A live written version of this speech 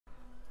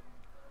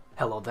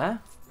Hello there,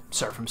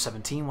 Sir from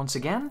 17 once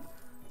again.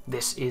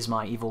 This is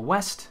my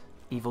Evilwest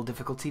Evil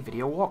Difficulty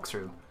video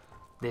walkthrough.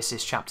 This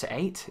is Chapter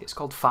 8, it's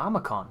called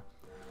Pharmakon.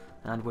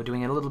 And we're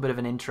doing a little bit of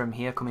an interim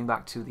here, coming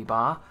back to the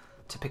bar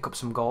to pick up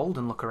some gold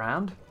and look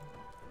around.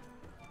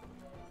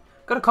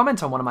 Got a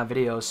comment on one of my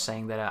videos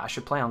saying that I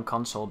should play on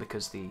console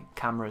because the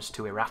camera's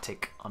too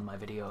erratic on my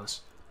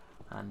videos.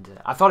 And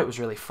I thought it was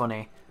really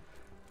funny,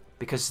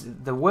 because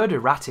the word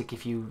erratic,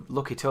 if you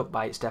look it up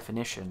by its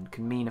definition,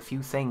 can mean a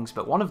few things,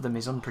 but one of them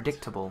is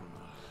unpredictable.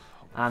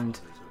 And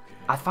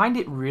I find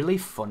it really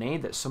funny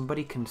that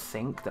somebody can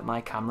think that my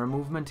camera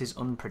movement is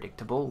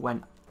unpredictable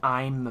when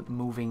I'm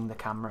moving the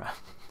camera.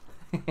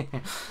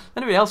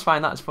 Anybody else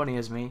find that as funny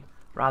as me?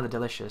 Rather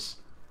delicious.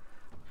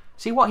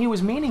 See, what he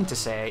was meaning to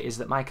say is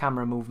that my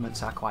camera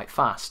movements are quite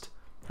fast,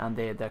 and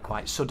they're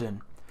quite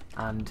sudden.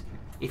 And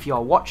if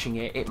you're watching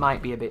it, it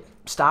might be a bit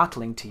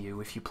startling to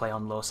you if you play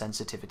on low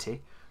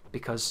sensitivity,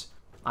 because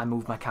I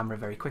move my camera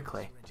very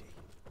quickly.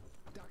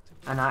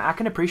 And I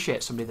can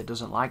appreciate somebody that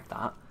doesn't like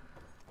that.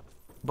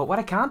 But what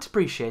I can't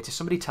appreciate is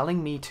somebody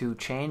telling me to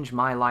change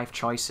my life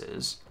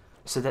choices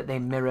so that they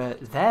mirror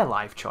their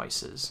life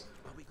choices.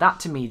 That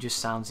to me just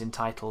sounds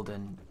entitled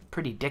and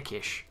pretty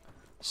dickish.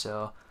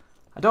 So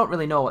I don't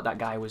really know what that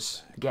guy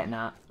was getting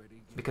at,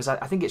 because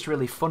I think it's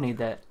really funny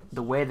that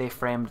the way they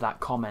framed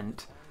that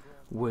comment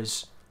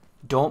was,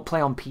 don't play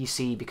on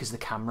PC because the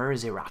camera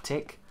is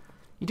erratic.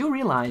 You do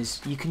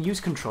realise you can use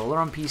controller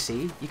on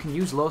PC, you can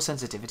use low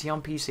sensitivity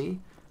on PC.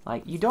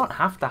 Like, you don't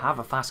have to have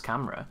a fast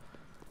camera.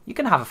 You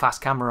can have a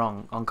fast camera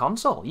on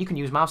console. You can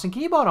use mouse and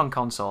keyboard on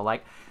console.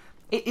 Like,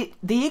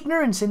 the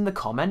ignorance in the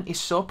comment is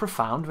so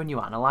profound when you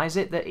analyse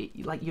it that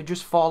like, you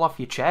just fall off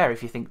your chair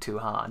if you think too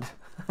hard.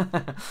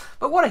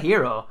 But what a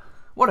hero.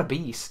 What a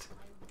beast.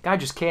 Guy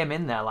just came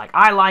in there like,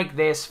 I like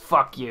this,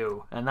 fuck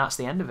you. And that's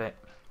the end of it.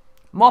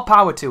 More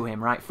power to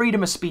him, right?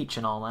 Freedom of speech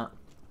and all that.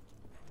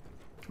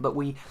 But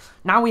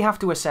now we have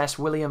to assess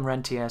William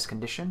Rentier's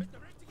condition.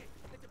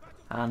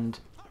 And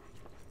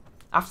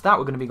after that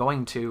we're going to be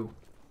going to,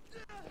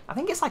 I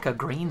think it's like a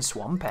green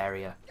swamp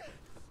area.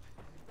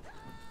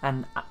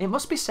 And it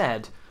must be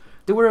said,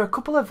 there were a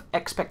couple of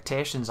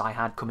expectations I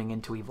had coming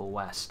into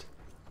Evilwest.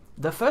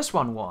 The first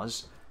one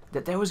was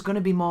that there was going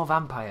to be more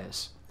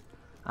vampires.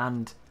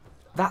 And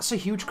that's a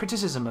huge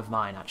criticism of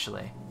mine,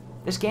 actually.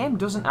 This game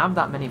doesn't have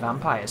that many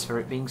vampires for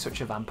it being such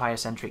a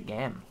vampire-centric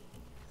game.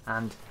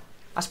 And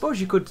I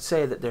suppose you could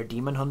say that they're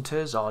demon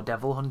hunters, or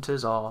devil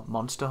hunters, or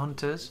monster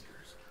hunters.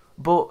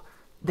 But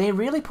they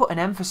really put an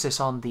emphasis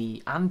on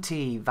the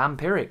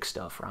anti-vampiric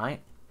stuff, right?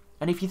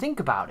 And if you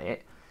think about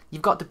it,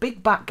 you've got the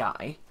big bat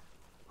guy,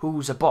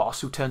 who's a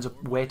boss who turns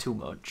up way too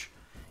much.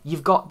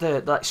 You've got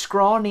the like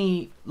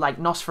scrawny, like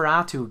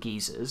Nosferatu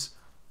geezers.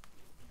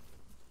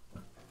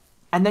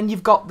 And then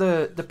you've got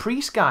the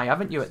priest guy,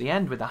 haven't you, at the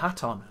end with the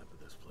hat on?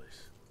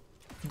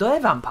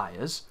 They're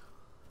vampires.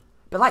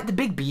 But like the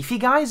big beefy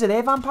guys, are they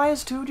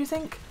vampires too, do you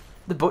think?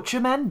 The butcher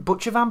men,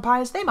 butcher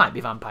vampires, they might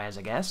be vampires,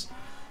 I guess.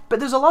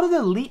 But there's a lot of the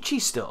leechy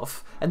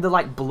stuff, and the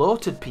like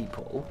bloated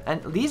people,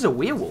 and these are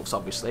werewolves,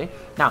 obviously.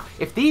 Now,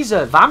 if these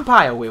are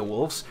vampire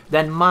werewolves,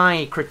 then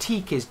my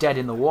critique is dead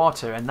in the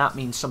water, and that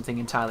means something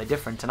entirely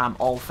different, and I'm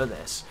all for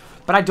this.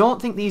 But I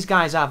don't think these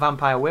guys are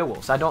vampire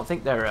werewolves. I don't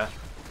think they're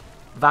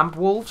vamp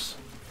wolves.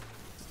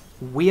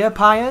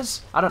 Weirpires?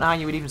 I don't know how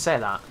you would even say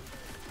that.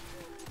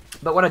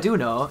 But what I do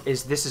know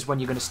is this is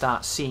when you're going to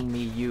start seeing me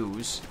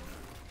use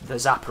the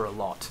zapper a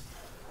lot.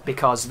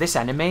 Because this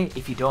enemy,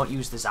 if you don't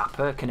use the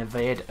zapper, can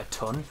evade a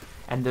ton,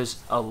 and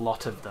there's a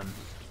lot of them.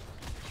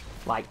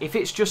 Like, if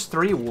it's just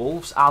 3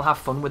 wolves, I'll have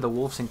fun with the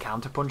wolves and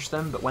counterpunch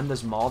them, but when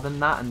there's more than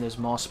that and there's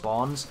more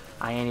spawns,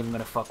 I ain't even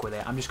going to fuck with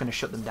it. I'm just going to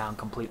shut them down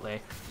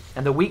completely.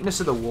 And the weakness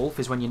of the wolf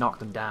is when you knock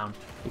them down.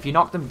 If you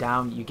knock them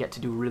down, you get to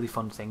do really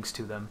fun things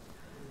to them.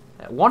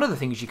 One of the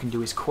things you can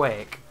do is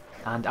Quake.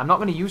 And I'm not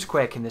going to use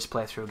Quake in this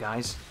playthrough,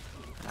 guys.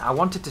 I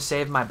wanted to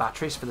save my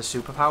batteries for the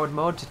superpowered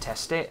mode to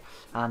test it,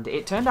 and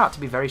it turned out to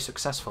be very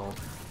successful.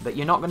 But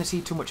you're not going to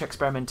see too much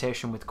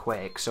experimentation with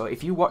Quake, so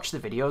if you watch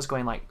the videos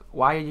going like,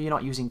 why are you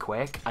not using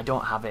Quake? I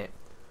don't have it.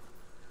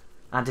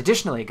 And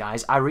additionally,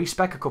 guys, I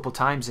respec a couple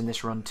times in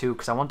this run too,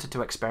 because I wanted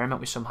to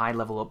experiment with some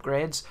high-level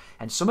upgrades,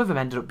 and some of them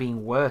ended up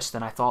being worse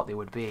than I thought they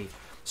would be.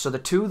 So the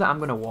 2 that I'm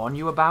going to warn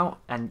you about,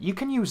 and you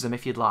can use them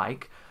if you'd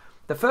like.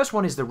 The first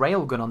one is the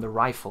railgun on the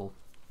rifle.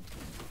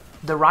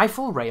 The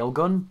rifle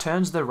railgun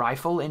turns the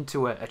rifle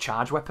into a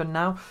charge weapon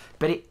now,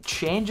 but it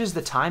changes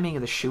the timing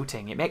of the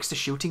shooting. It makes the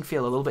shooting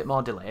feel a little bit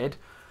more delayed,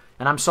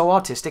 and I'm so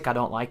autistic I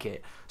don't like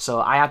it. So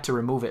I had to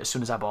remove it as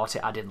soon as I bought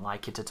it. I didn't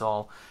like it at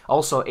all.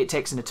 Also, it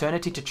takes an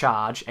eternity to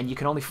charge, and you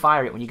can only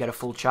fire it when you get a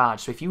full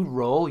charge. So if you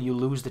roll, you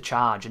lose the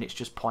charge, and it's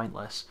just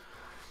pointless.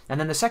 And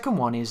then the second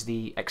one is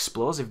the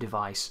explosive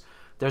device.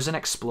 There's an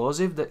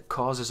explosive that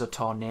causes a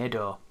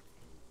tornado.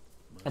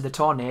 And the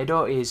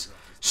tornado is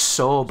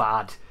so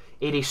bad.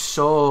 It is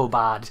so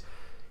bad.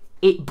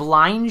 It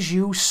blinds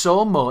you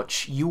so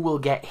much you will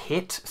get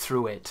hit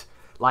through it.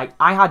 Like,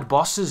 I had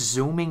bosses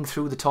zooming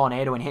through the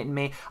tornado and hitting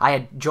me. I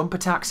had jump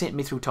attacks hitting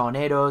me through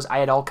tornadoes. I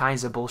had all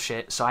kinds of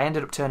bullshit, so I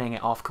ended up turning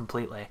it off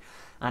completely.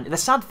 And the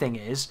sad thing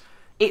is,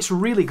 it's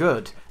really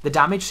good. The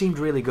damage seemed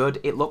really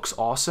good. It looks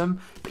awesome,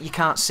 but you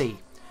can't see.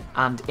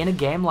 And in a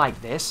game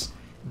like this,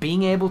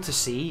 being able to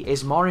see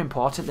is more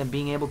important than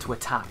being able to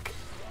attack,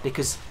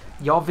 because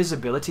your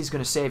visibility is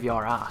going to save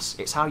your ass.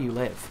 It's how you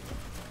live.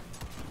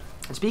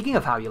 And speaking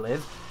of how you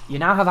live, you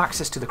now have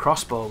access to the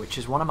crossbow, which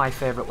is one of my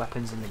favourite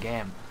weapons in the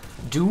game.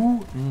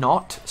 Do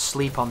not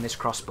sleep on this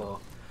crossbow.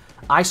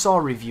 I saw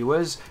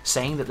reviewers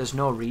saying that there's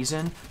no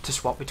reason to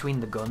swap between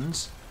the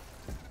guns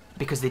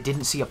because they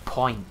didn't see a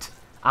point.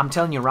 I'm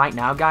telling you right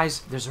now,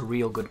 guys, there's a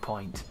real good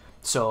point.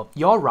 So,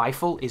 your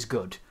rifle is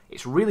good.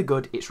 It's really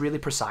good, it's really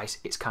precise,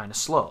 it's kind of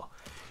slow.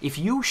 If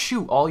you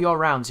shoot all your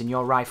rounds in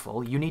your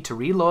rifle, you need to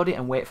reload it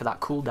and wait for that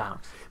cooldown.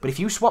 But if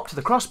you swap to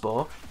the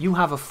crossbow, you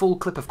have a full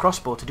clip of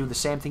crossbow to do the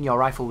same thing your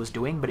rifle was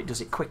doing, but it does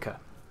it quicker.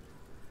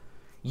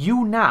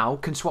 You now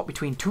can swap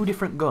between two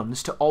different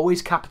guns to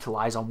always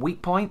capitalise on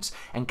weak points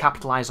and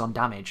capitalise on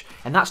damage.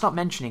 And that's not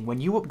mentioning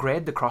when you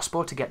upgrade the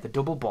crossbow to get the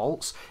double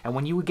bolts, and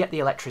when you get the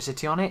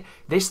electricity on it,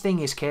 this thing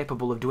is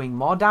capable of doing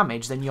more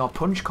damage than your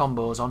punch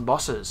combos on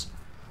bosses.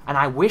 And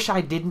I wish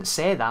I didn't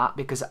say that,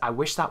 because I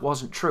wish that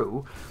wasn't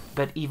true,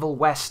 but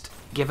Evilwest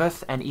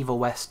giveth and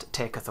Evilwest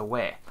taketh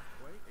away.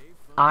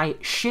 I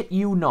shit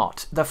you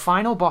not, the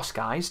final boss,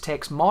 guys,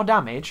 takes more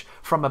damage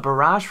from a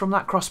barrage from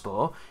that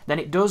crossbow than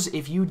it does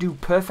if you do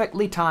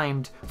perfectly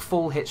timed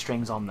full hit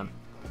strings on them.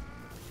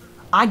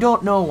 I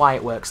don't know why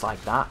it works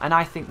like that, and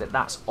I think that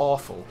that's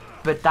awful,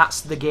 but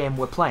that's the game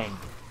we're playing,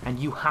 and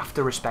you have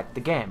to respect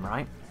the game,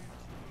 right?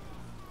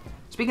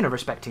 Speaking of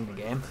respecting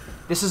the game,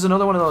 this is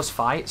another one of those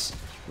fights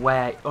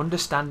where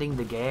understanding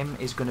the game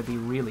is going to be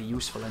really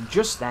useful, and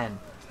just then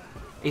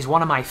is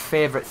one of my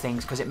favourite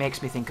things because it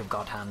makes me think of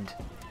God Hand.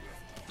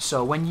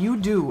 So when you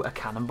do a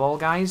cannonball,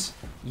 guys,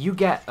 you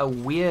get a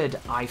weird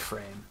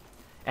iframe,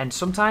 and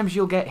sometimes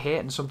you'll get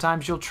hit, and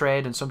sometimes you'll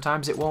trade, and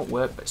sometimes it won't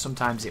work, but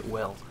sometimes it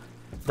will.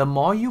 The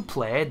more you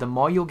play, the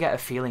more you'll get a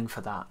feeling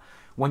for that.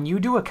 When you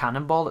do a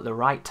cannonball at the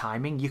right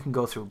timing, you can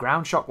go through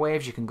ground shock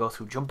waves, you can go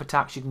through jump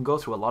attacks, you can go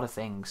through a lot of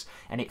things,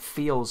 and it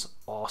feels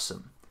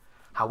awesome.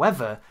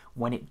 However,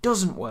 when it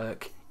doesn't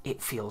work,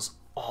 it feels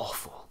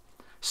awful.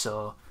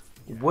 So,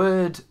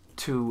 word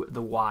to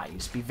the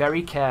wise, be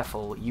very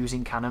careful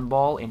using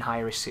cannonball in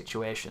high-risk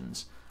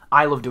situations.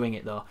 I love doing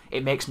it though.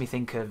 It makes me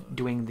think of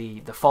doing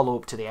the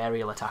follow-up to the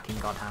aerial attack in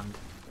God Hand.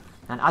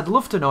 And I'd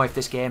love to know if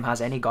this game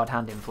has any God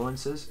Hand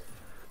influences,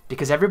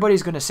 because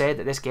everybody's going to say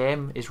that this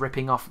game is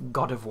ripping off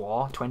God of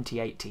War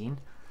 2018,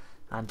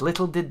 and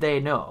little did they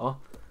know,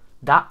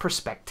 that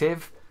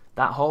perspective,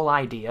 that whole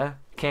idea,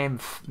 came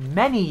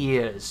many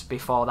years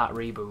before that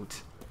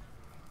reboot.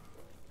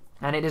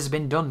 And it has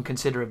been done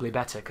considerably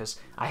better, because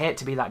I hate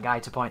to be that guy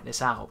to point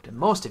this out, and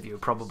most of you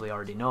probably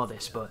already know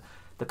this, but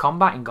the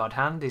combat in God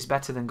Hand is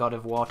better than God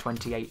of War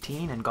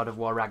 2018 and God of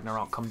War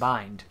Ragnarok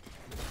combined.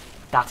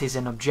 That is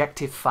an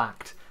objective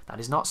fact.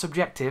 That is not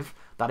subjective,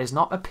 that is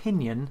not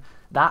opinion,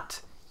 that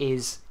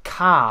is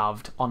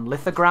carved on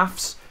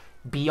lithographs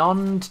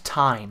beyond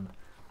time,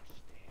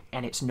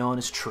 and it's known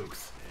as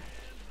truth.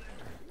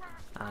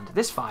 And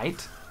this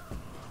fight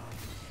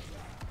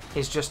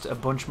is just a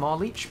bunch more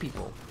leech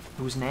people,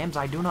 whose names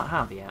I do not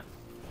have yet.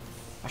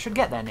 I should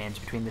get their names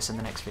between this and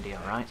the next video,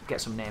 right? Get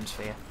some names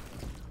for you.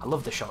 I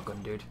love the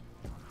shotgun, dude.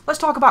 Let's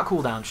talk about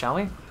cooldowns, shall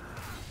we?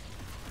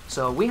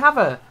 So we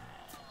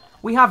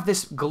have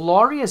this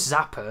glorious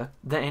zapper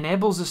that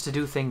enables us to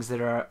do things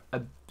that are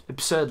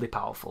absurdly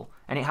powerful,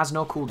 and it has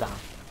no cooldown.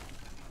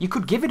 You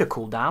could give it a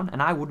cooldown,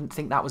 and I wouldn't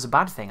think that was a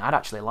bad thing. I'd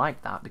actually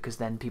like that, because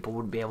then people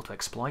wouldn't be able to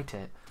exploit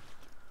it.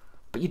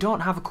 But you don't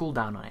have a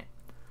cooldown on it.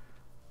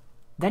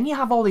 Then you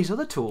have all these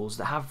other tools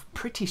that have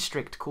pretty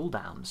strict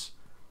cooldowns.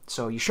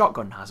 So your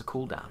shotgun has a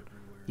cooldown,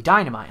 your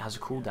dynamite has a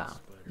cooldown,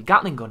 your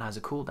Gatling gun has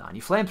a cooldown,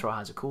 your flamethrower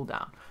has a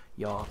cooldown,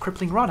 your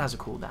crippling rod has a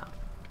cooldown.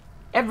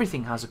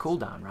 Everything has a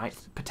cooldown, right?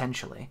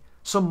 Potentially.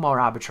 Some more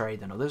arbitrary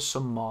than others,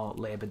 some more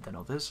laboured than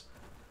others.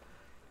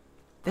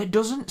 There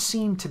doesn't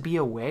seem to be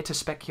a way to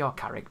spec your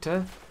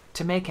character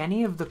to make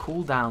any of the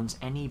cooldowns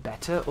any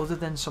better other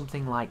than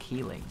something like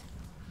healing.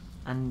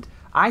 And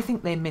I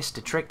think they missed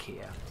a trick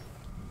here.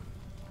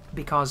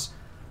 Because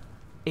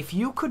if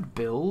you could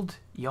build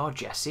your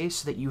Jessie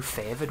so that you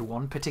favoured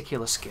one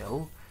particular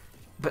skill,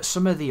 but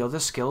some of the other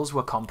skills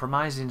were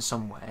compromised in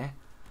some way,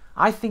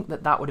 I think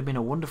that that would have been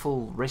a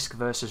wonderful risk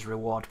versus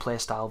reward,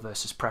 playstyle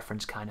versus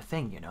preference kind of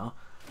thing, you know?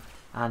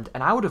 And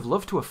I would have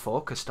loved to have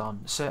focused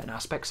on certain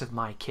aspects of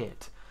my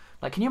kit.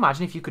 Like, can you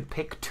imagine if you could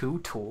pick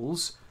 2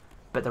 tools,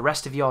 but the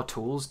rest of your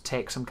tools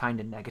take some kind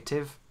of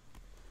negative?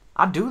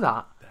 I'd do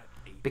that.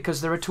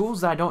 Because there are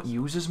tools that I don't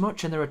use as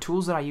much, and there are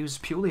tools that I use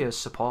purely as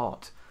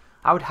support.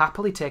 I would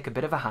happily take a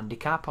bit of a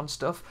handicap on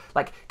stuff.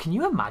 Like, can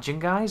you imagine,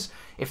 guys,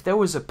 if there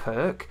was a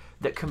perk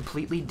that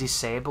completely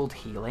disabled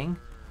healing,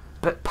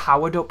 but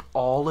powered up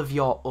all of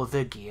your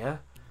other gear?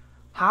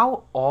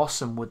 How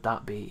awesome would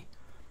that be?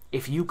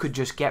 if you could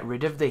just get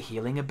rid of the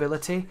healing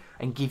ability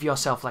and give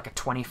yourself like a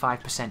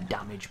 25%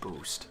 damage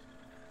boost.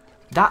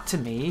 That to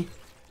me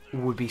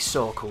would be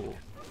so cool.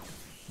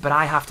 But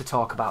I have to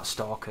talk about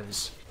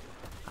stalkers.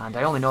 And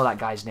I only know that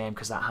guy's name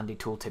because that handy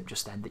tooltip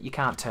just then that you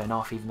can't turn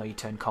off even though you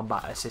turn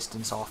combat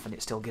assistance off and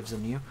it still gives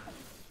them you.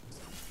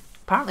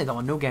 Apparently though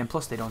on New Game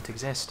Plus they don't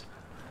exist.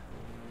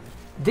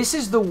 This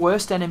is the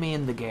worst enemy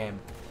in the game.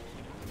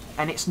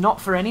 And it's not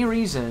for any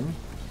reason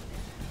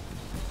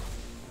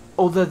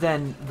other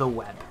than the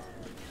web.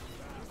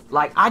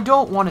 Like, I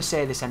don't want to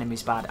say this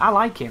enemy's bad. I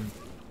like him.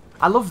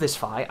 I love this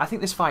fight. I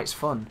think this fight's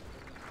fun.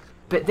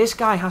 But this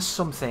guy has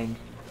something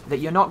that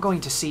you're not going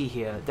to see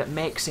here that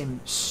makes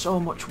him so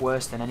much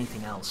worse than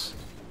anything else.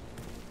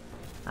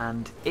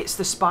 And it's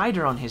the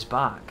spider on his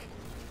back.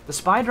 The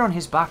spider on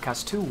his back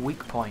has 2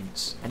 weak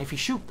points. And if you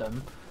shoot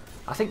them,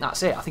 I think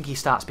that's it. I think he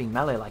starts being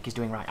melee like he's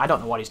doing right. I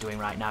don't know what he's doing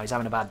right now. He's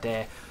having a bad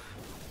day.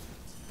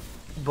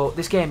 But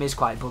this game is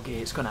quite buggy.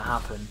 It's going to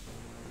happen.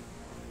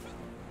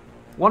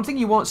 One thing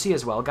you won't see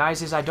as well,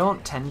 guys, is I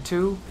don't tend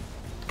to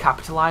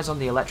capitalise on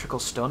the electrical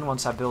stun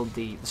once I build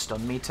the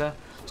stun meter.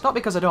 It's not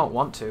because I don't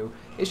want to,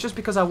 it's just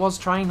because I was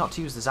trying not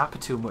to use the zapper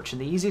too much,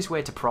 and the easiest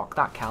way to proc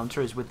that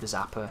counter is with the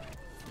zapper.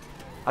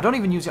 I don't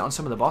even use it on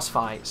some of the boss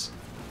fights.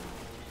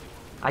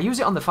 I use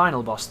it on the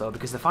final boss though,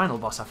 because the final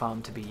boss I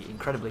found to be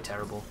incredibly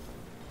terrible.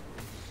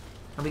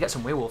 And we get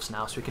some werewolves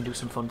now, so we can do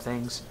some fun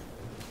things.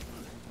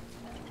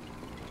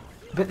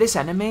 But this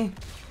enemy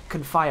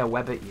can fire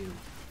web at you.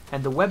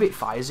 And the web it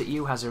fires at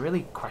you has a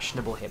really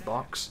questionable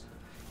hitbox.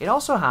 It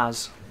also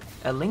has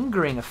a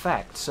lingering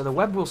effect, so the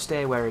web will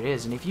stay where it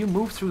is, and if you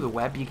move through the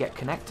web you get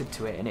connected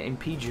to it and it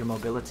impedes your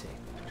mobility.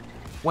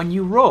 When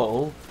you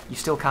roll, you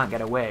still can't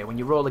get away. When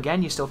you roll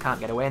again, you still can't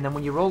get away, and then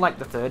when you roll like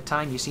the 3rd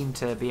time, you seem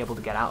to be able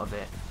to get out of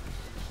it.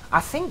 I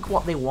think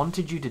what they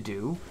wanted you to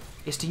do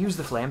is to use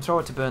the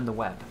flamethrower to burn the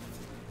web.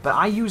 But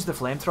I use the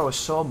flamethrower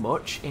so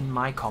much in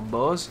my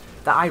combos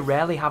that I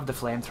rarely have the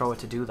flamethrower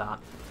to do that.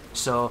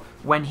 So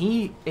when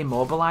he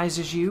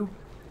immobilizes you,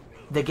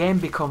 the game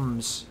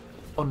becomes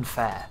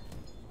unfair.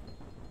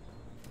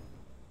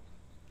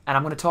 And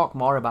I'm going to talk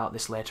more about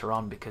this later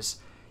on because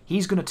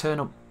he's going to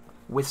turn up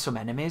with some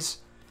enemies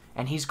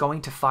and he's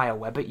going to fire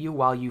web at you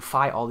while you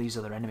fight all these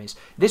other enemies.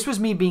 This was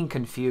me being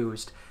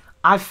confused.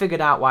 I've figured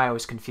out why I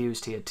was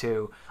confused here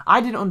too.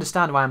 I didn't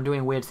understand why I'm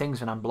doing weird things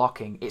when I'm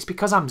blocking. It's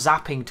because I'm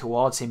zapping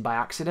towards him by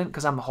accident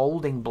because I'm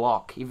holding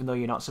block even though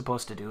you're not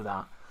supposed to do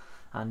that.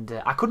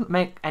 And I couldn't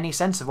make any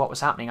sense of what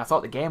was happening. I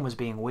thought the game was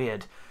being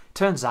weird.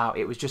 Turns out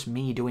it was just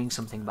me doing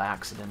something by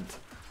accident.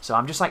 So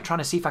I'm just like trying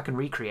to see if I can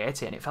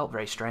recreate it, and it felt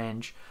very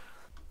strange.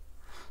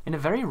 In a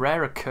very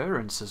rare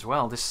occurrence as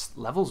well, this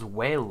level's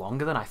way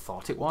longer than I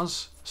thought it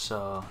was.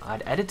 So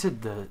I'd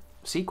edited the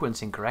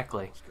sequence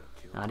incorrecly.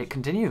 And it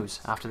continues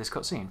after this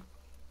cutscene.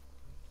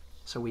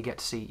 So we get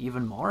to see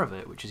even more of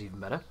it, which is even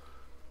better.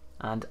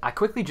 And I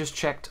quickly just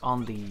checked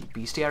on the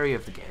bestiary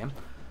of the game.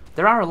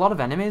 There are a lot of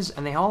enemies,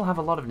 and they all have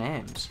a lot of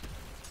names.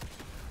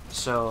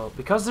 So,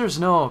 because there's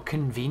no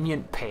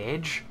convenient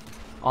page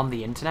on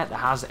the internet that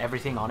has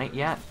everything on it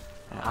yet,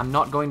 I'm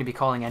not going to be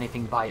calling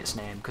anything by its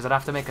name, because I'd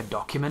have to make a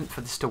document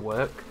for this to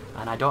work,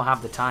 and I don't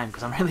have the time,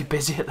 because I'm really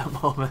busy at the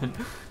moment.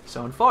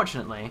 So,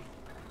 unfortunately...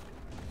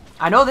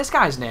 I know this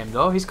guy's name,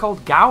 though. He's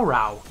called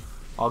Gaurau,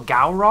 or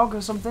Gaurog,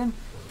 or something.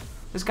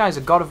 This guy's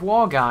a God of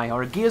War guy,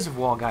 or a Gears of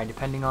War guy,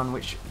 depending on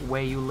which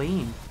way you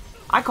lean.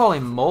 I call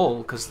him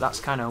Mole, because that's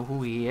kind of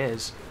who he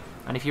is.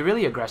 And if you're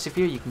really aggressive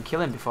here, you can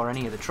kill him before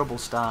any of the trouble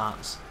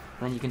starts.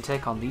 And then you can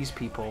take on these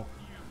people.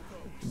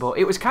 But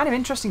it was kind of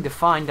interesting to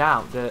find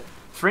out that,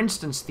 for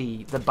instance,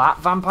 the bat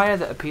vampire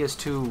that appears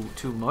too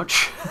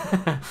much,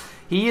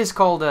 he is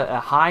called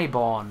a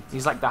highborn.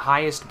 He's like the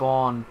highest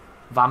born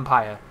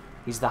vampire.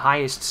 He's the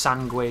highest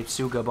sangue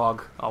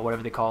sugabog, or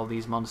whatever they call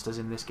these monsters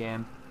in this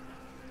game.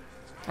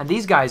 And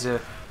these guys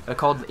are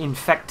called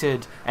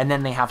infected, and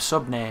then they have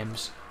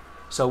subnames.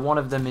 So one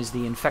of them is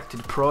the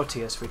Infected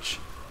Proteus, which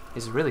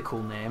is a really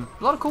cool name.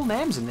 A lot of cool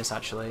names in this,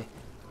 actually.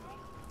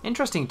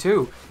 Interesting,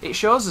 too. It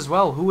shows as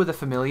well who are the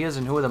familiars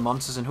and who are the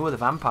monsters and who are the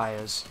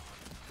vampires.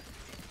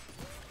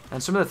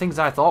 And some of the things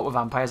that I thought were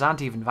vampires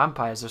aren't even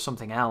vampires, they're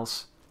something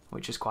else,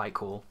 which is quite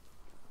cool.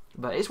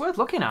 But it's worth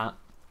looking at.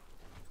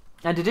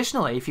 And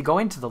additionally, if you go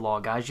into the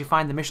lore, guys, you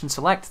find the mission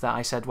select that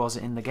I said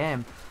wasn't in the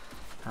game.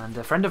 And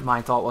a friend of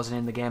mine thought wasn't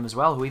in the game as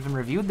well, who even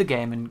reviewed the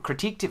game and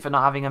critiqued it for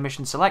not having a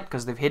mission select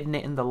because they've hidden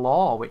it in the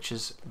lore, which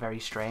is very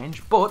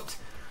strange. But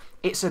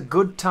it's a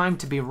good time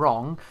to be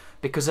wrong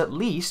because at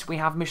least we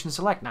have mission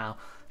select now.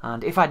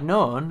 And if I'd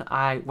known,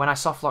 when I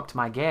softlocked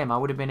my game, I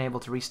would have been able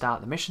to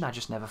restart the mission. I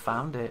just never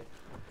found it.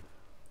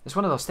 It's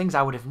one of those things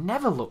I would have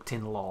never looked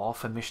in lore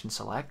for mission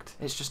select.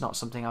 It's just not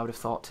something I would have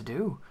thought to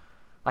do.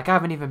 Like, I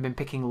haven't even been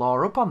picking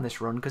lore up on this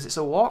run because it's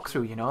a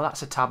walkthrough, you know?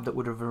 That's a tab that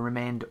would have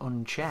remained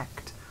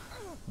unchecked.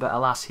 But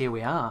alas, here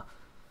we are.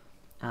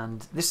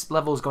 And this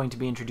level is going to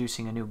be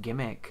introducing a new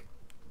gimmick,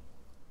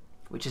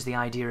 which is the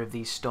idea of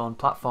these stone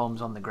platforms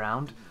on the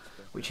ground,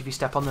 which if you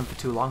step on them for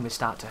too long, they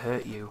start to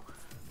hurt you.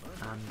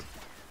 And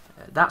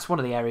that's one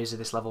of the areas of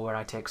this level where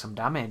I take some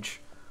damage.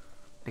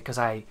 because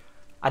I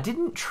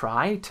didn't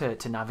try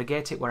to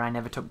navigate it where I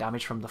never took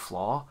damage from the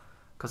floor,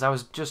 because I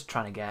was just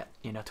trying to get,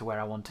 you know, to where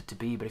I wanted to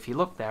be. But if you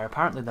look there,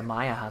 apparently the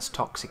Maya has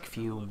toxic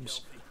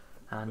fumes,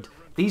 and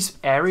these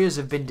areas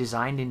have been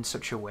designed in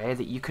such a way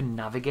that you can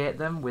navigate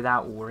them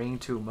without worrying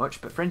too much.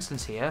 But for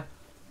instance here,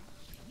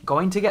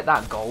 going to get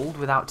that gold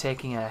without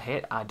taking a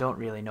hit, I don't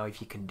really know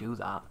if you can do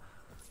that,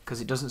 because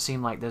it doesn't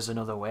seem like there's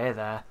another way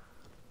there.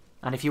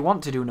 And if you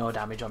want to do no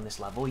damage on this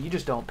level, you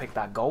just don't pick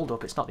that gold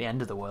up. It's not the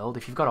end of the world.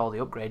 If you've got all the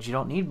upgrades, you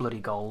don't need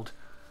bloody gold.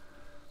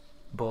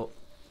 But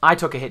I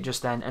took a hit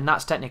just then, and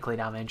that's technically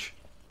damage.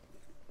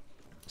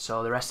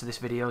 So the rest of this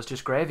video is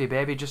just gravy,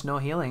 baby, just no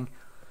healing.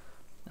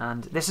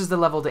 And this is the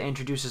level that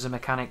introduces a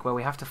mechanic where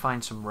we have to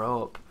find some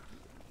rope.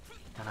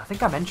 And I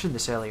think I mentioned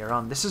this earlier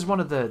on. This is one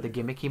of the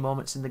gimmicky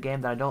moments in the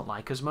game that I don't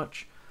like as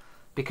much,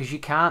 because you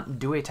can't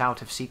do it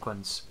out of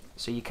sequence.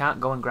 So you can't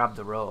go and grab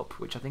the rope,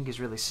 which I think is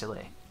really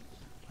silly.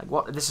 Like,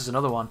 what? This is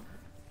another one.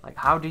 Like,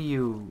 how do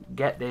you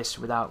get this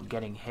without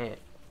getting hit?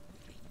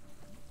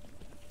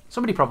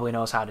 Somebody probably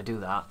knows how to do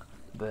that,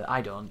 but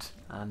I don't.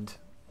 And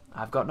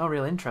I've got no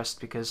real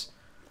interest, because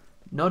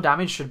no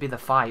damage should be the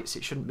fights.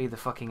 It shouldn't be the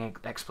fucking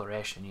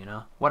exploration, you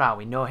know? What are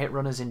we, no-hit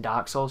runners in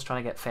Dark Souls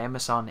trying to get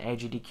famous on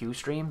AGDQ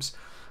streams?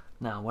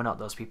 No, we're not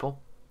those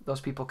people.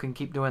 Those people can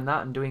keep doing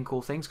that and doing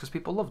cool things because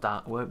people love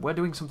that. We're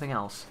doing something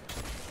else.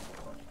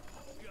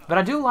 But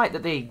I do like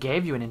that they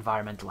gave you an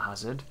environmental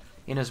hazard,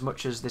 in as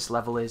much as this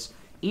level is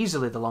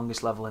easily the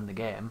longest level in the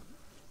game.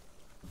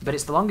 But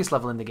it's the longest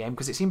level in the game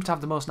because it seems to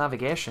have the most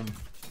navigation.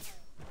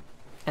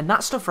 And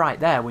that stuff right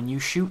there, when you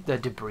shoot the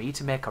debris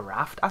to make a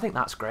raft, I think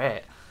that's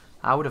great.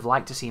 I would have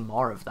liked to see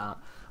more of that.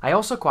 I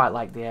also quite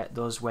like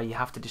those where you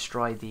have to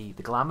destroy the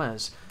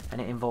glamours,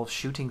 and it involves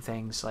shooting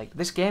things. Like,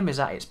 this game is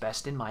at its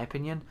best, in my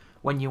opinion,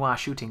 when you are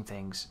shooting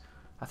things.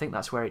 I think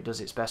that's where it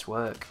does its best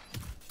work.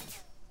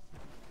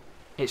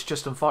 It's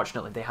just,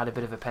 unfortunately, they had a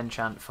bit of a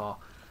penchant for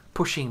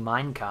pushing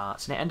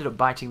minecarts, and it ended up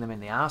biting them in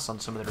the arse on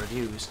some of the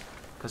reviews,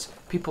 because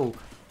people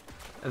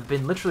have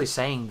been literally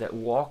saying that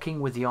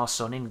walking with your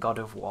son in God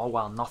of War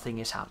while nothing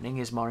is happening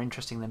is more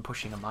interesting than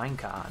pushing a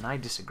minecart, and I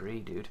disagree,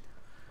 dude.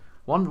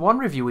 One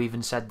review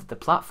even said that the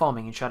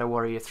platforming in Shadow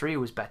Warrior 3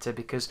 was better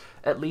because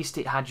at least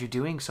it had you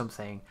doing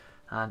something.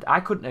 And I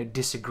couldn't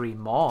disagree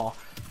more,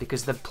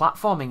 because the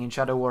platforming in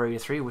Shadow Warrior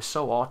 3 was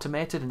so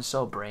automated and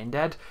so brain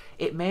dead,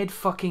 it made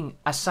fucking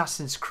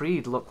Assassin's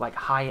Creed look like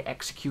high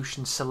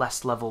execution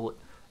Celeste level,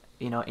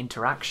 you know,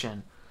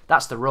 interaction.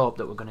 That's the rope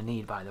that we're going to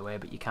need, by the way,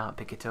 but you can't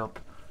pick it up.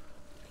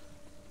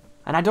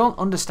 And I don't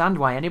understand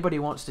why anybody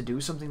wants to do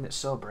something that's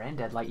so brain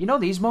dead. Like, you know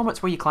these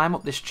moments where you climb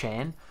up this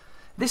chain?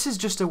 This is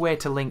just a way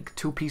to link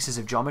two pieces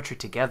of geometry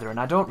together, and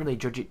I don't really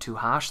judge it too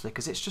harshly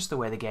because it's just the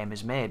way the game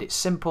is made. It's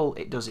simple,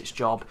 it does its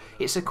job.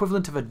 It's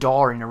equivalent of a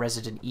door in a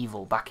Resident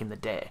Evil back in the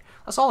day.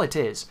 That's all it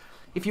is.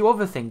 If you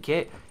overthink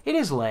it, it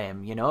is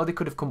lame, you know, they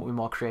could have come up with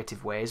more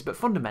creative ways, but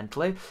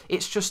fundamentally,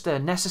 it's just a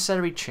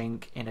necessary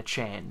chink in a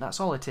chain. That's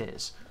all it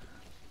is.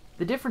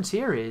 The difference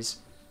here is,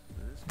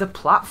 the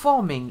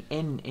platforming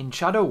in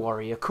Shadow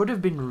Warrior could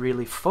have been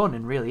really fun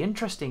and really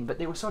interesting, but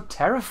they were so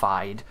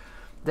terrified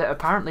that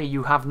apparently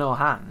you have no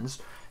hands,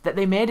 that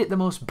they made it the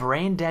most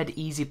brain-dead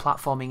easy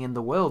platforming in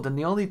the world, and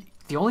the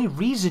only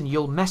reason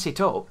you'll mess it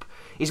up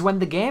is when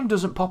the game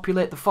doesn't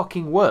populate the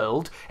fucking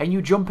world, and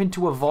you jump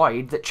into a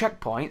void that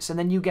checkpoints, and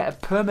then you get a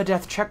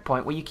permadeath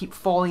checkpoint where you keep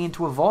falling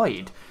into a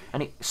void,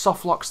 and it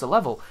soft-locks the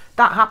level.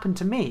 That happened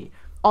to me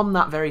on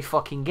that very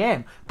fucking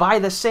game, by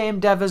the same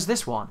dev as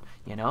this one,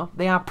 you know?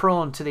 They are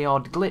prone to the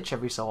odd glitch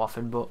every so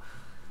often, but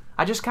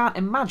I just can't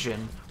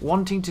imagine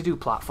wanting to do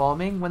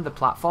platforming when the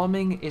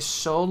platforming is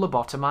so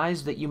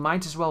lobotomized that you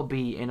might as well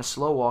be in a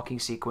slow walking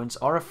sequence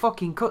or a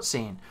fucking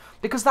cutscene.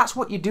 Because that's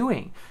what you're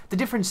doing. The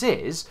difference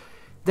is,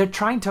 they're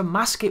trying to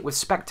mask it with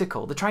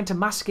spectacle. They're trying to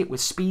mask it with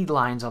speed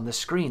lines on the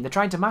screen. They're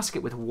trying to mask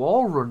it with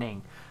wall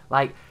running.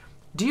 Like,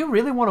 do you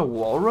really want a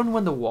wall run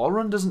when the wall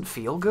run doesn't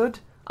feel good?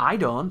 I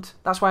don't.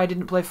 That's why I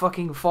didn't play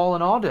fucking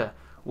Fallen Order.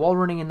 Wall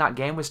running in that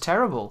game was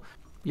terrible.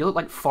 You look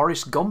like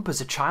Forrest Gump as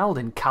a child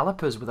in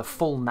calipers with a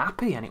full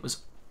nappy, and it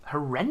was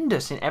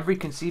horrendous in every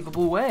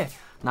conceivable way.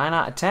 9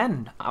 out of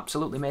 10.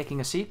 Absolutely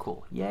making a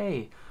sequel.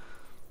 Yay.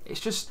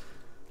 It's just,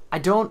 I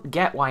don't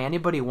get why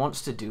anybody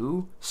wants to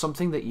do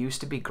something that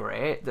used to be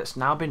great that's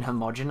now been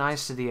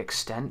homogenized to the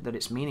extent that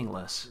it's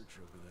meaningless.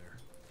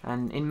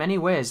 And in many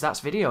ways,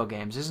 that's video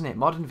games, isn't it?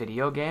 Modern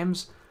video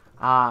games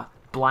are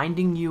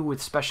blinding you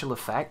with special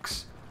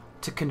effects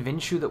to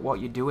convince you that what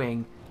you're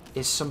doing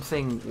is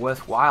something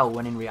worthwhile,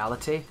 when in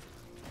reality,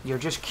 you're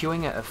just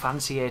queuing at a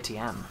fancy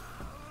ATM.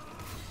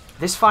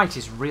 This fight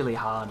is really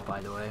hard,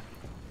 by the way.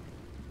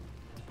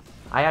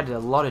 I had a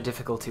lot of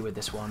difficulty with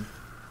this one.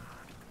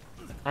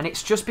 And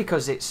it's just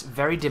because it's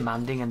very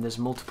demanding and there's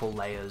multiple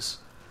layers.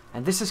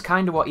 And this is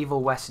kind of what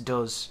Evilwest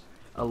does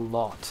a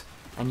lot.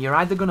 And you're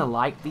either going to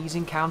like these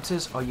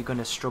encounters or you're going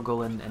to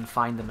struggle and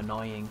find them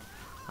annoying.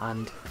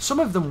 And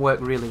some of them work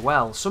really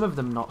well, some of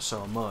them not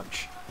so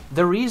much.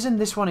 The reason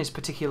this one is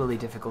particularly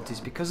difficult is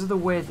because of the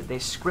way that they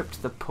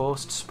script the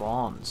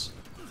post-spawns.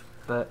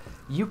 But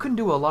you can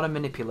do a lot of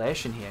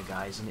manipulation here,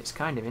 guys, and it's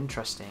kind of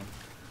interesting.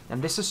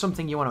 And this is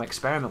something you want to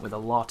experiment with a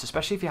lot,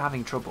 especially if you're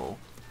having trouble.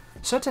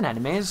 Certain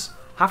enemies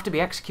have to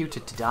be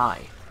executed to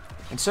die.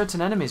 And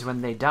certain enemies,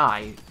 when they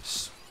die,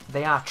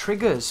 they are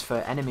triggers for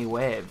enemy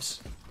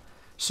waves.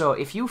 So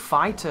if you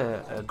fight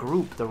a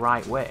group the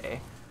right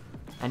way,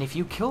 and if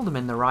you kill them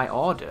in the right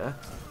order,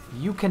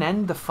 you can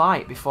end the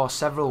fight before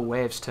several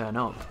waves turn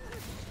up.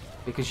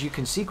 Because you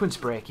can sequence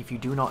break if you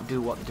do not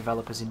do what the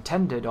developers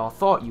intended or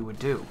thought you would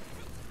do.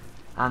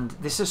 And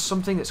this is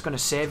something that's going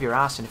to save your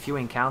ass in a few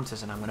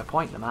encounters, and I'm going to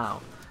point them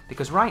out.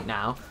 Because right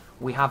now,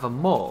 we have a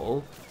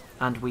mole,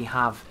 and we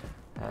have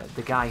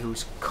the guy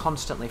who's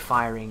constantly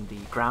firing the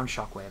ground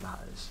shockwave at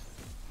us.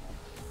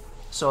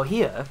 So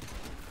here,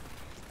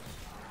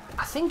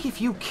 I think if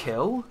you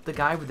kill the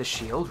guy with the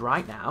shield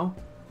right now,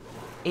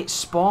 it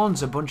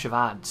spawns a bunch of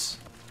ads.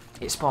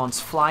 It spawns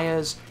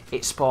flyers,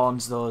 it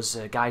spawns those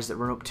guys that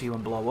run up to you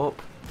and blow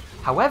up.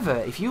 However,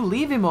 if you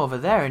leave him over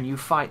there and you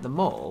fight the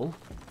mole,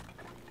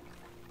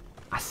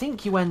 I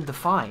think you end the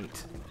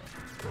fight.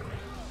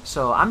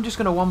 So I'm just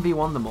going to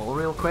 1v1 the mole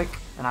real quick.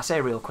 And I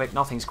say real quick,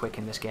 nothing's quick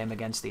in this game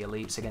against the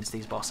elites, against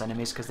these boss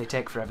enemies, because they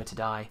take forever to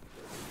die.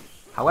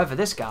 However,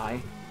 this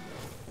guy,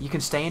 you can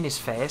stay in his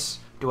face,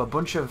 do a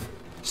bunch of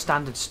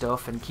standard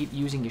stuff, and keep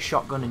using your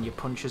shotgun and your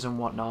punches and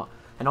whatnot.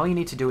 And all you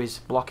need to do is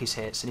block his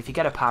hits, and if you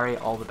get a parry,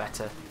 all the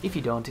better. If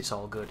you don't, it's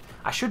all good.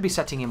 I should be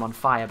setting him on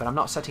fire, but I'm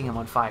not setting him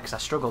on fire because I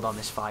struggled on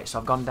this fight, so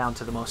I've gone down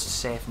to the most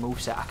safe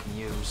moveset I can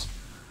use.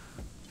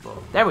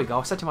 But there we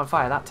go, set him on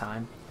fire that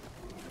time.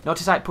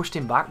 Notice I pushed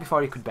him back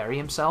before he could bury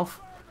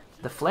himself.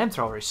 The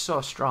flamethrower is so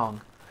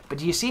strong. But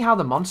do you see how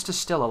the monster's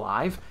still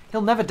alive?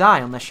 He'll never die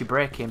unless you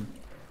break him.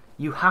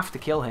 You have to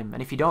kill him,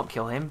 and if you don't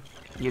kill him,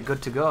 you're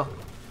good to go.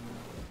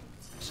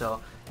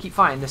 So, keep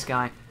fighting this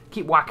guy.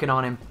 Keep whacking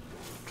on him.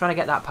 Trying to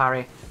get that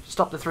parry.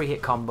 Stop the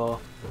 3-hit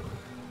combo.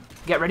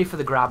 Get ready for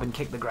the grab and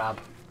kick the grab.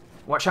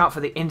 Watch out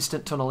for the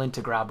instant tunnel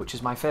into grab, which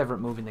is my favourite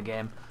move in the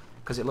game,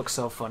 because it looks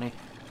so funny.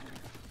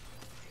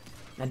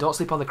 And don't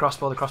sleep on the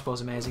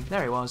crossbow's amazing.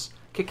 There he was.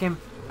 Kick him,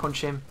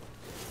 punch him.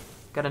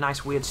 Get a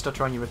nice weird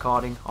stutter on your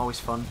recording, always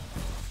fun.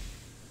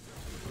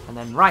 And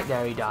then right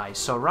there he dies.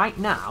 So right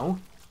now,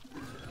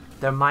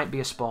 there might be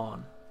a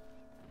spawn.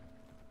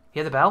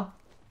 Hear the bell?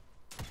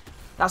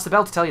 That's the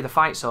bell to tell you the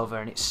fight's over,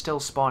 and it's still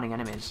spawning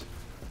enemies.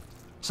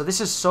 So this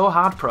is so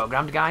hard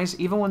programmed, guys.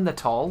 Even when the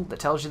toll that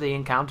tells you the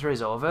encounter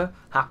is over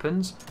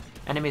happens,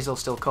 enemies will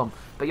still come.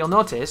 But you'll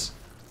notice,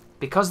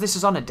 because this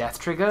is on a death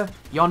trigger,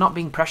 you're not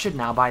being pressured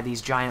now by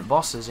these giant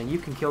bosses, and you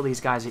can kill these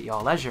guys at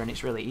your leisure, and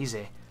it's really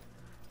easy.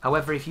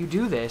 However, if you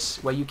do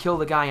this, where you kill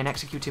the guy and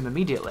execute him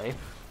immediately,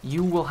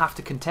 you will have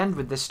to contend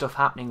with this stuff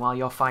happening while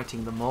you're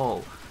fighting the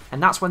mole.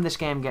 And that's when this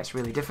game gets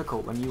really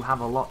difficult, when you have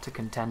a lot to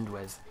contend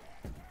with.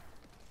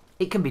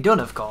 It can be done,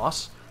 of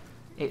course.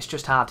 It's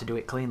just hard to do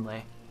it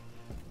cleanly.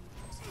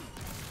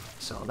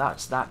 So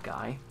that's that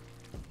guy.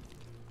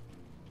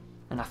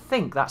 And I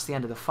think that's the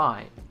end of the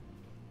fight.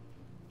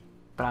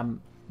 But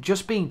I'm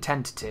just being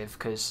tentative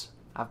because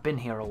I've been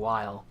here a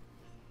while.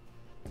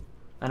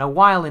 And a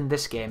while in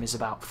this game is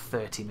about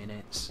 30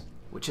 minutes,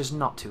 which is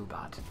not too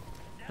bad.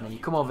 And then you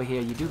come over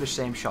here, you do the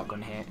same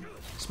shotgun hit,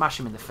 smash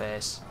him in the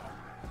face,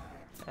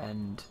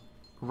 and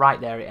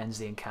right there it ends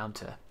the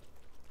encounter.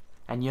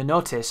 And you'll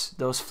notice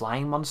those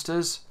flying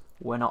monsters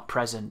were not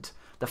present.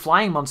 The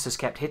flying monsters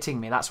kept hitting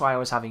me, that's why I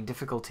was having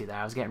difficulty there.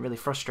 I was getting really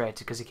frustrated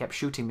because he kept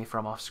shooting me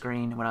from off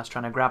screen when I was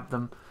trying to grab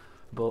them.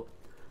 But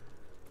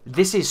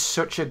this is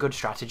such a good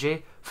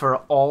strategy for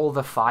all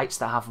the fights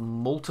that have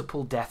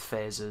multiple death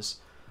phases.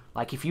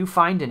 Like, if you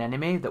find an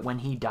enemy that when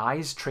he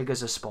dies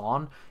triggers a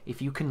spawn,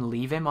 if you can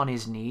leave him on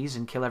his knees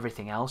and kill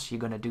everything else, you're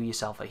going to do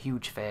yourself a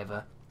huge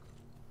favour.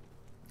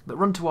 But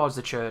run towards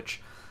the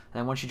church, and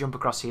then once you jump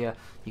across here,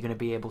 you're going to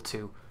be able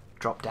to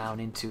drop down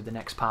into the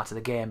next part of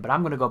the game. But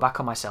I'm going to go back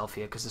on myself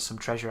here, because there's some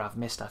treasure I've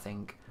missed, I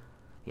think.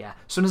 Yeah,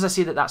 as soon as I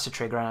see that that's a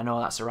trigger, and I know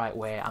that's the right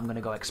way, I'm going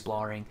to go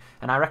exploring.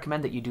 And I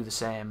recommend that you do the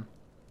same.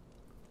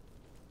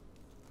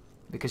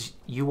 Because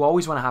you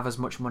always want to have as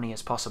much money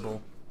as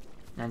possible.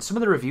 And some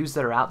of the reviews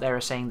that are out there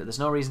are saying that there's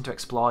no reason to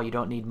explore, you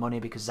don't need money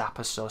because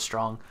Zappa's so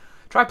strong.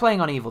 Try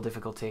playing on evil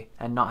difficulty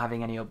and not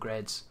having any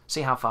upgrades.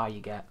 See how far you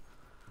get.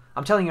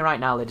 I'm telling you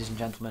right now, ladies and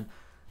gentlemen,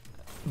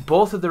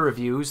 both of the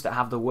reviews that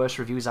have the worst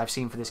reviews I've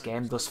seen for this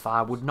game thus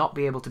far would not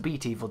be able to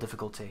beat evil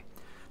difficulty.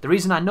 The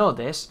reason I know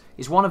this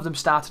is one of them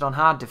started on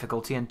hard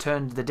difficulty and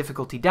turned the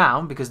difficulty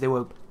down because they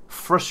were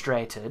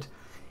frustrated,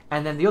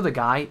 and then the other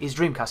guy is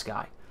Dreamcast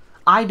Guy.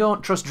 I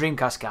don't trust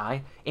Dreamcast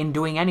Guy in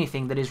doing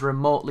anything that is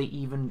remotely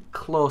even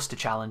close to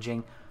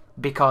challenging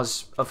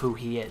because of who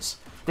he is.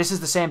 This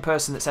is the same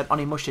person that said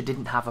Onimusha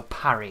didn't have a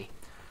parry,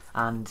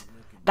 and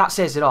that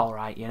says it all,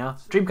 right, you know?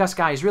 Dreamcast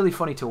Guy is really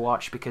funny to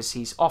watch because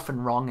he's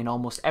often wrong in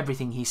almost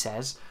everything he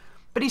says,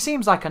 but he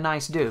seems like a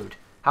nice dude.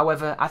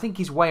 However, I think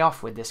he's way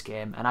off with this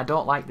game, and I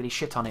don't like that he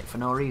shit on it for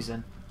no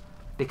reason.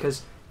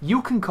 Because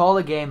you can call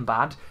a game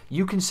bad,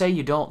 you can say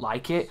you don't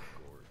like it,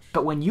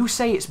 but when you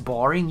say it's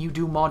boring, you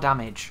do more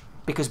damage.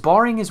 Because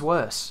boring is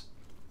worse.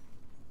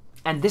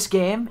 And this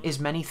game is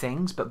many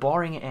things, but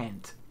boring it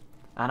ain't.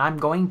 And I'm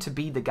going to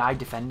be the guy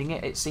defending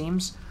it, it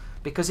seems,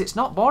 because it's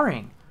not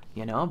boring,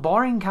 you know?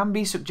 Boring can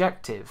be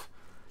subjective.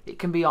 It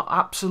can be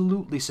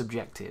absolutely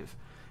subjective.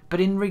 But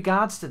in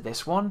regards to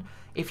this one,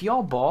 if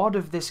you're bored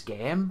of this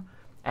game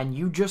and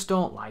you just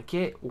don't like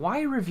it,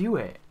 why review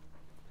it?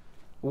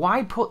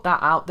 Why put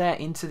that out there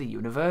into the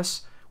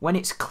universe when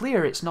it's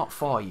clear it's not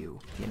for you,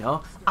 you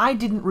know? I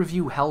didn't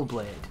review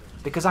Hellblade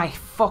because I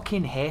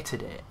fucking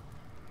hated it.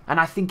 And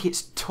I think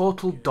it's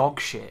total dog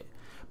shit.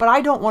 But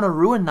I don't want to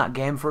ruin that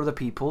game for other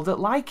people that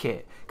like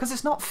it, because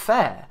it's not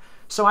fair.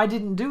 So I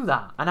didn't do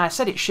that. And I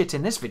said it's shit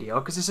in this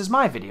video because this is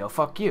my video,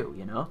 fuck you,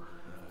 you know?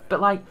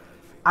 But like,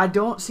 I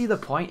don't see the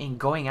point in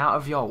going out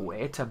of your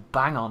way to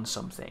bang on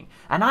something.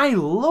 And I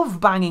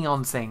love banging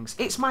on things.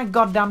 It's my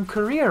goddamn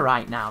career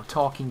right now,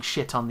 talking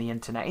shit on the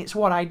internet. It's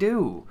what I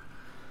do.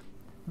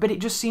 But it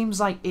just seems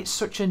like it's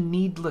such a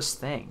needless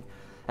thing.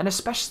 And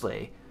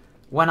especially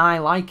when I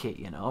like it,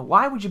 you know?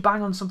 Why would you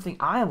bang on something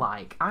I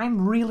like?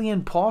 I'm really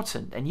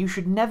important, and you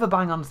should never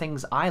bang on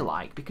things I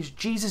like, because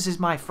Jesus is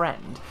my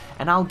friend,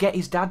 and I'll get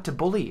his dad to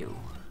bully you.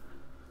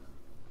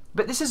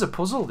 But this is a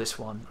puzzle, this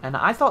one, and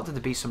I thought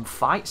there'd be some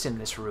fights in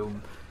this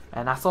room,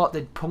 and I thought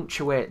they'd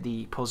punctuate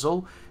the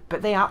puzzle,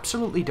 but they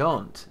absolutely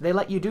don't. They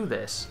let you do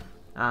this,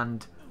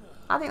 and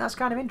I think that's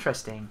kind of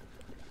interesting.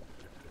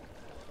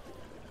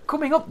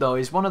 Coming up, though,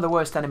 is one of the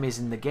worst enemies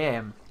in the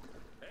game.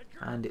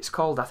 And it's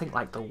called, I think,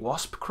 like the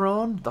Wasp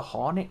Crone? The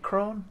Hornet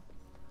Crone?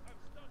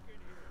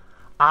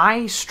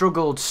 I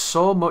struggled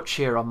so much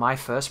here on my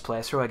first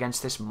playthrough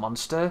against this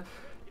monster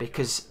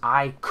because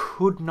I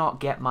could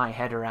not get my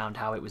head around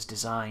how it was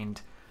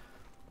designed.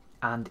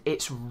 And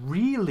it's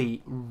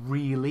really,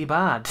 really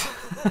bad.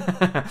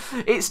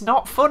 It's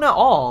not fun at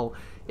all.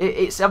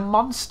 It's a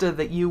monster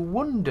that you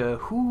wonder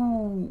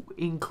who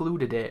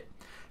included it,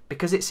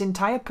 because its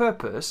entire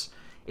purpose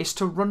is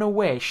to run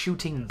away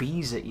shooting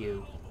bees at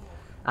you.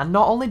 And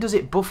not only does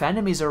it buff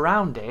enemies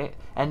around it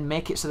and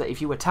make it so that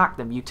if you attack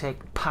them you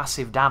take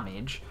passive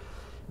damage,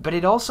 but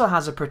it also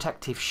has a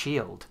protective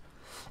shield.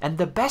 And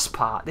the best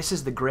part, this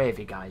is the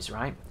gravy guys,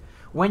 right?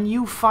 When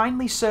you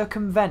finally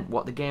circumvent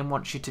what the game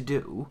wants you to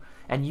do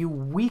and you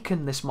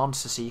weaken this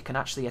monster so you can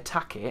actually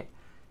attack it,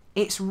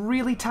 it's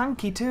really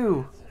tanky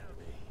too.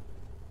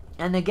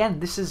 And again,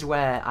 this is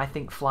where I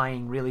think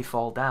flying really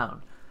fall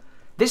down.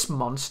 This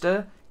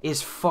monster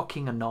is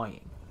fucking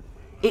annoying.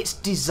 It's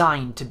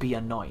designed to be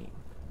annoying.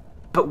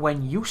 But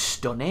when you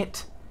stun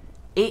it,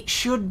 it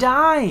should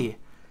die.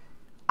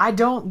 I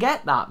don't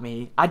get that,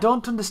 me. I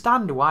don't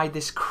understand why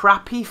this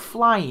crappy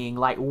flying,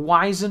 like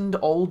wizened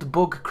old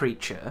bug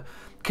creature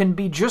can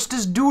be just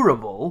as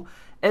durable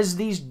as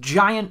these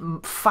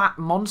giant fat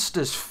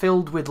monsters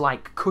filled with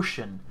like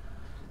cushion.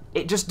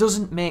 It just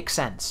doesn't make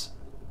sense.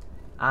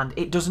 And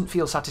it doesn't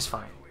feel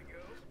satisfying.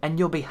 And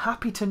you'll be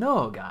happy to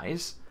know,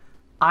 guys,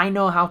 I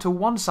know how to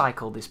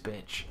one-cycle this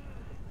bitch.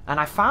 And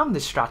I found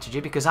this strategy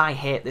because I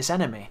hate this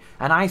enemy.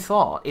 And I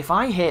thought, if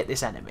I hate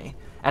this enemy,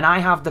 and I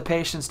have the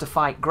patience to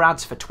fight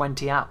grads for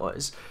 20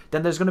 hours,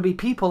 then there's going to be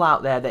people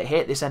out there that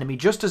hate this enemy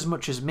just as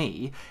much as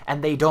me,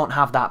 and they don't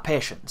have that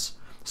patience.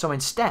 So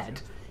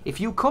instead, if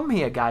you come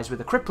here, guys,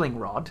 with a crippling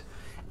rod,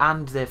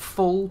 and the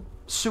full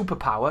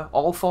superpower,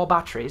 all 4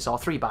 batteries, or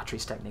 3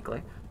 batteries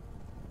technically,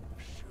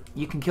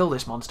 you can kill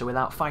this monster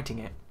without fighting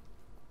it.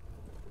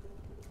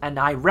 And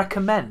I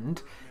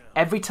recommend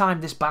every time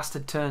this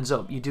bastard turns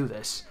up, you do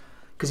this.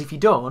 Because if you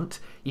don't,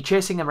 you're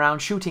chasing him around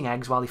shooting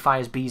eggs while he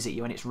fires bees at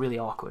you, and it's really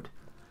awkward.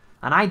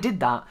 And I did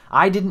that.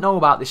 I didn't know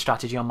about this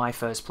strategy on my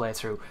first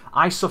playthrough.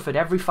 I suffered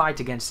every fight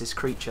against this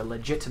creature,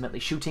 legitimately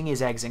shooting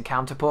his eggs and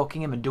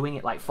counter-poking him and doing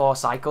it like 4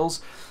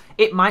 cycles.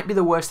 It might be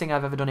the worst thing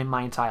I've ever done in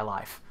my entire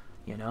life,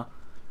 you know?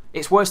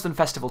 It's worse than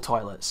festival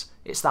toilets.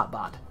 It's that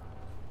bad.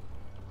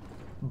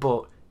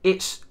 But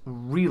it's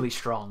really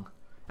strong.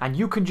 And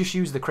you can just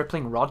use the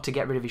crippling rod to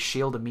get rid of his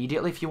shield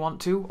immediately if you want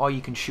to, or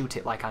you can shoot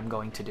it like I'm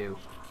going to do.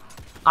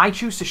 I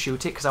choose to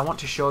shoot it because I want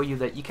to show you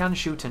that you can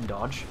shoot and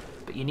dodge,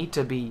 but you need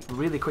to be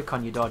really quick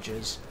on your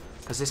dodges,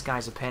 because this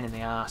guy's a pain in the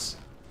ass.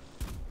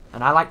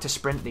 And I like to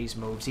sprint these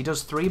moves. He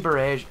does 3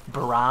 barrages,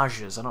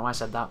 I don't know why I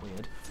said that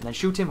weird, and then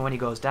shoot him, and when he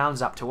goes down,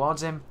 zap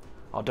towards him,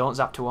 or don't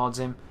zap towards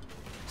him,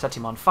 set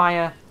him on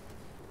fire,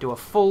 do a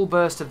full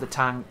burst of the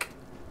tank,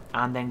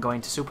 and then go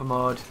into super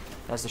mode.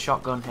 There's the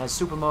shotgun, there's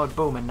super mode,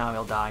 boom, and now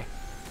he'll die.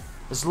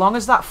 As long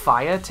as that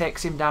fire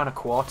takes him down a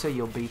quarter,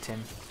 you'll beat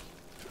him.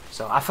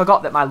 So I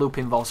forgot that my loop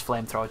involves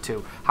flamethrower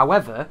too.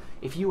 However,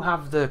 if you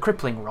have the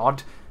crippling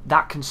rod,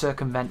 that can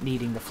circumvent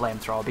needing the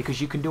flamethrower,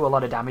 because you can do a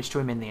lot of damage to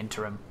him in the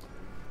interim.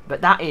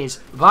 But that is,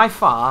 by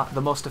far,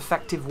 the most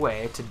effective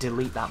way to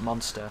delete that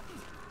monster.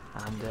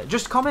 And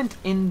just comment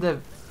in the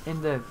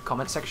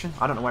comment section.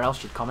 I don't know where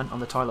else you'd comment, on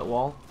the toilet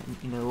wall,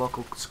 in a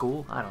local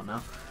school, I don't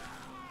know.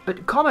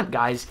 But comment,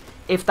 guys,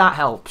 if that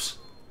helps.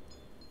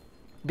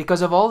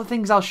 Because of all the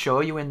things I'll show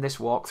you in this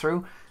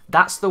walkthrough,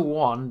 that's the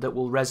one that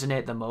will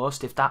resonate the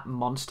most if that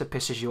monster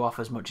pisses you off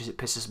as much as it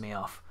pisses me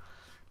off.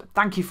 But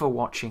thank you for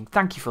watching,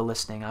 thank you for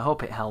listening, I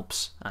hope it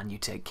helps, and you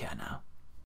take care now.